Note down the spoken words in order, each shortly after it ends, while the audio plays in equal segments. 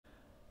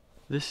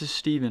This is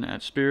Steven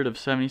at Spirit of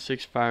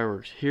 76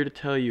 Fireworks, here to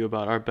tell you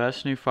about our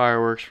best new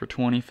fireworks for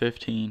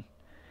 2015.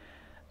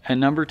 At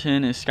number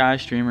 10 is Sky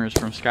Streamers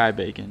from Sky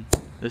Bacon.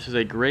 This is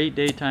a great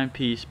daytime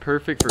piece,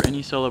 perfect for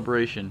any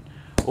celebration,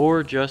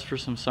 or just for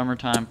some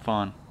summertime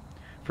fun.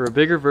 For a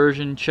bigger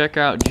version, check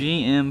out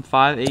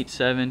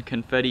GM587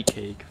 Confetti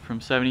Cake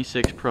from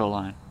 76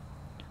 Proline.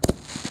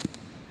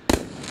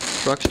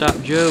 Truck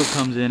Stop Joe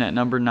comes in at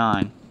number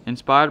 9.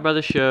 Inspired by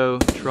the show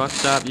Truck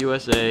Stop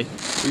USA,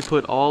 we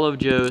put all of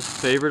Joe's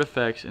favorite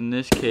effects in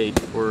this cake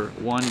for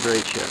one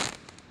great show.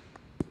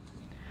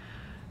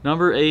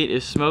 Number 8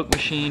 is Smoke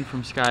Machine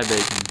from Sky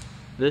Bacon.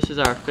 This is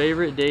our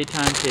favorite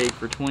daytime cake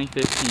for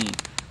 2015,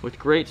 with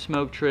great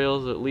smoke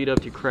trails that lead up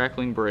to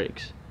crackling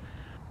breaks.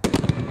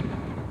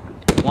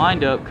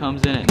 Wind Up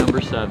comes in at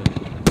number 7.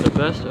 The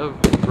Best of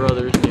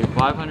Brothers new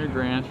 500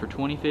 grams for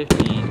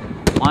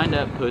 2015. Wind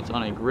Up puts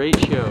on a great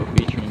show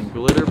featuring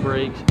glitter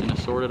breaks and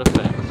assorted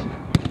effects.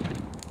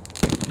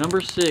 Number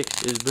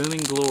 6 is Booming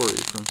Glory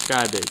from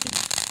Sky Bacon.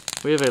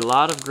 We have a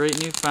lot of great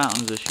new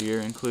fountains this year,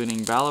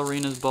 including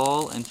Ballerina's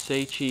Ball and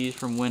Say Cheese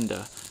from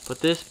Winda,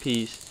 but this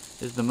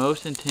piece is the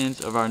most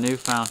intense of our new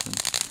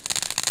fountains.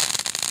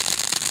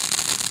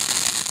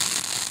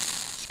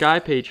 Sky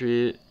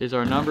Patriot is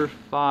our number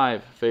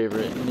 5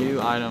 favorite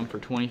new item for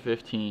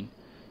 2015.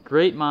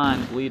 Great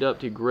minds lead up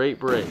to great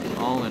breaks,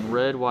 all in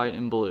red, white,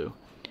 and blue.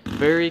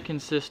 Very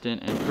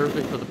consistent and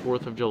perfect for the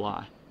 4th of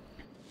July.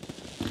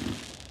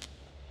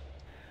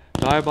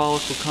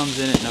 Diabolical comes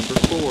in at number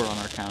 4 on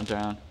our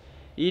countdown.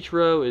 Each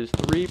row is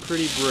 3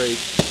 pretty breaks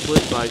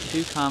split by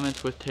 2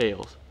 comets with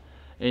tails.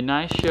 A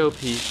nice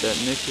showpiece that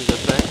mixes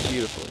effects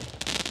beautifully.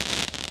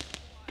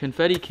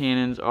 Confetti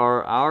cannons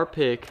are our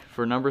pick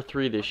for number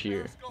 3 this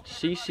year.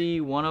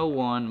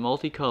 CC101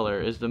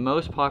 Multicolor is the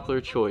most popular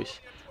choice,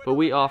 but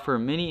we offer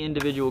many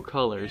individual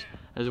colors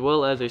as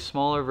well as a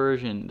smaller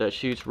version that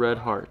shoots red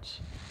hearts.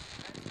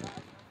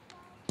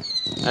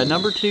 At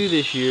number 2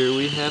 this year,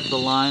 we have the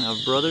line of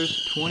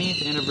Brothers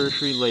 20th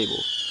Anniversary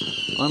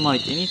labels.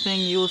 Unlike anything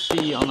you will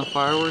see on the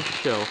fireworks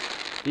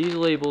shelf, these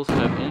labels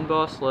have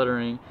embossed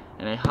lettering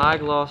and a high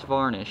gloss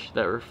varnish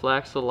that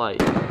reflects the light.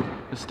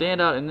 The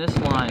standout in this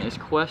line is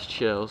Quest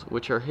shells,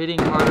 which are hitting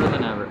harder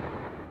than ever.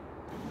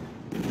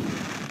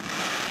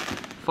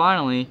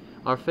 Finally,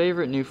 our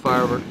favorite new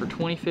firework for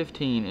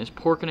 2015 is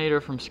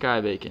Porkinator from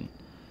Sky Bacon.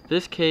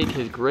 This cake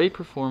has great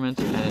performance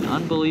at an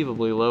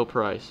unbelievably low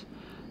price.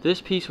 This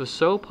piece was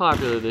so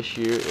popular this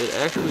year, it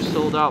actually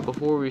sold out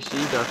before we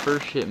received our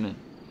first shipment.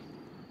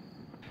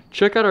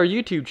 Check out our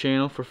YouTube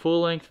channel for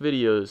full-length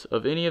videos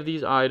of any of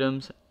these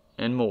items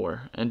and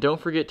more. And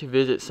don't forget to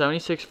visit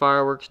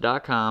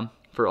 76fireworks.com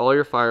for all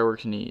your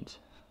fireworks needs.